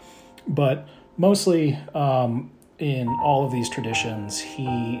bug. But mostly, in all of these traditions,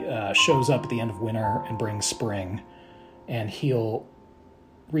 he shows up at the end of winter and brings spring, and he'll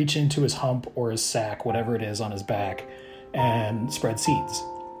reach into his hump or his sack, whatever it is on his back, and spread seeds.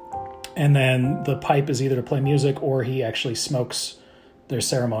 And then the pipe is either to play music or he actually smokes. There's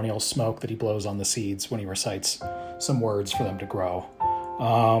ceremonial smoke that he blows on the seeds when he recites some words for them to grow.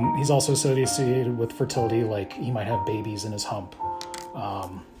 He's also associated with fertility, like he might have babies in his hump.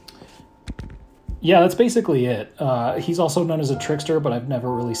 Yeah, that's basically it. He's also known as a trickster, but I've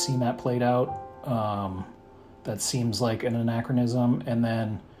never really seen that played out. That seems like an anachronism. And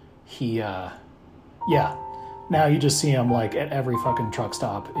then he, now you just see him like at every fucking truck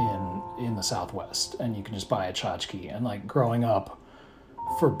stop in the Southwest, and you can just buy a tchotchke. And like growing up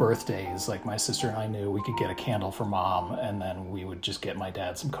for birthdays, like my sister and I knew we could get a candle for mom, and then we would just get my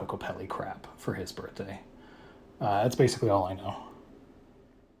dad some Kokopelli crap for his birthday. That's basically all I know.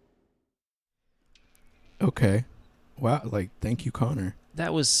 Okay. Wow. Like, thank you, Connor.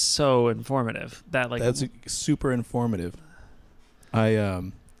 That was so informative. That's super informative. I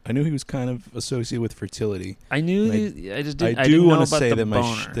knew he was kind of associated with fertility. I knew. I do want to say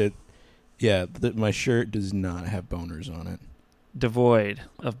that my shirt does not have boners on it. Devoid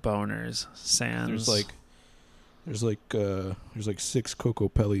of boners. Sans. There's like 6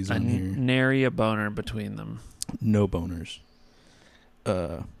 Kokopellis on here. Nary a boner between them. No boners.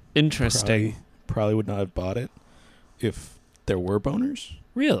 Interesting. Probably would not have bought it if there were boners.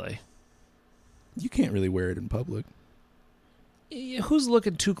 Really? You can't really wear it in public. Who's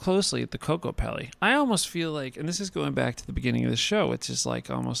looking too closely at the Kokopelli? I almost feel like, and this is going back to the beginning of the show, it's just like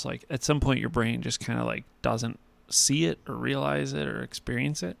almost like at some point your brain just kind of like doesn't see it or realize it or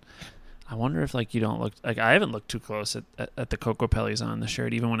experience it. I wonder if like you don't look, like I haven't looked too close at the Kokopellis on the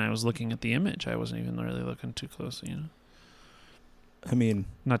shirt. Even when I was looking at the image, I wasn't even really looking too closely, you know? I mean,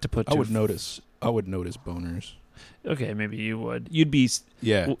 not to put. I would notice boners. Okay, maybe you would. You'd be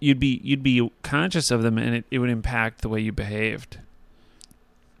conscious of them, and it would impact the way you behaved.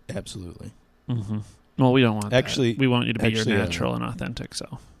 Absolutely. Mm-hmm. Well, we don't want that. We want you to be your natural and authentic.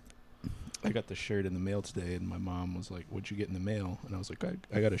 So, I got the shirt in the mail today, and my mom was like, "What'd you get in the mail?" And I was like,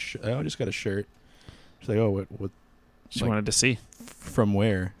 "I got a shirt. I just got a shirt." She's like, "Oh, what?" She wanted to see from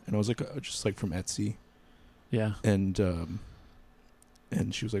where, and I was like, just like from Etsy. Yeah. And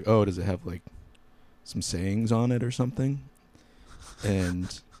she was like, "Oh, does it have like some sayings on it or something?"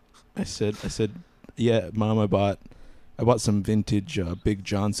 And I said, "Yeah, Mom, I bought some vintage Big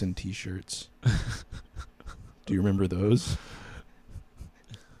Johnson T-shirts." Do you remember those?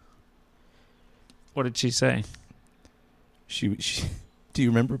 What did she say? She Do you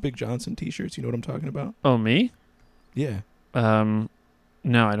remember Big Johnson T-shirts? You know what I'm talking about? Oh, me? Yeah.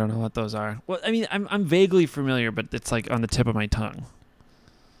 No, I don't know what those are. Well, I mean, I'm vaguely familiar, but it's like on the tip of my tongue.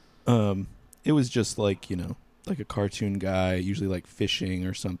 It was just like, you know, like a cartoon guy, usually like fishing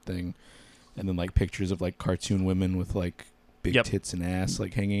or something, and then like pictures of like cartoon women with like big tits and ass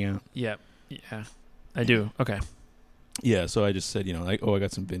like hanging out. Yep. Yeah. I do. Okay. Yeah, so I just said, you know, like, "Oh, I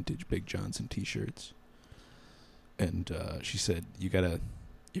got some vintage Big Johnson T-shirts." And she said, you're going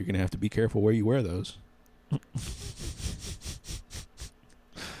to have to be careful where you wear those.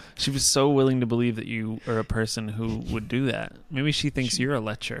 She was so willing to believe that you are a person who would do that. Maybe she thinks you're a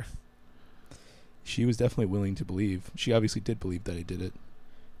lecher. She was definitely willing to believe. She obviously did believe that I did it.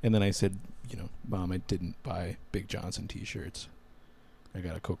 And then I said, Mom, I didn't buy Big Johnson t-shirts. I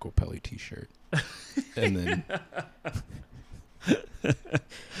got a Coco Pelli t-shirt. And then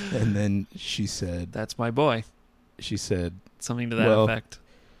and then she said, "That's my boy." She said something to that effect.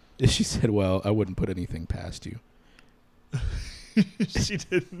 She said, "Well, I wouldn't put anything past you." She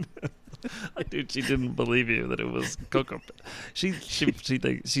didn't. Dude, she didn't believe you that it was Coco. She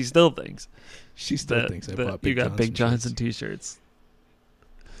still thinks. She still thinks I bought you got Big Johnson t-shirts.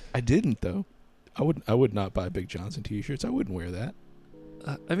 I didn't though. I would not buy Big Johnson t-shirts. I wouldn't wear that.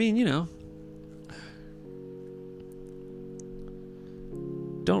 I mean,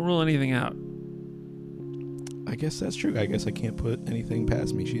 don't rule anything out. I guess that's true. I guess I can't put anything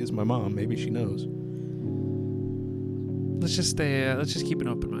past me. She is my mom. Maybe she knows. Let's just keep an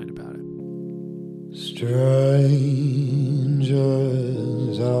open mind about it.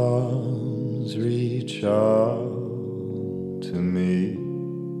 Strangers' arms reach out to me,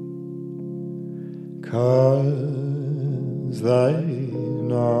 'cause they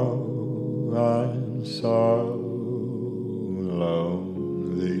know I'm so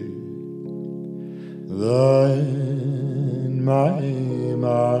lonely. Then my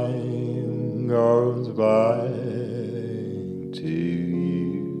mind goes back to you.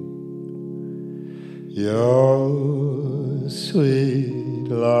 Your sweet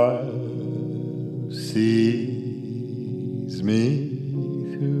love sees me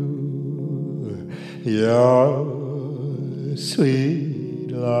through. Your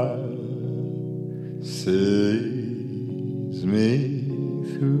sweet love sees me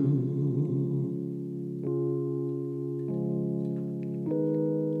through.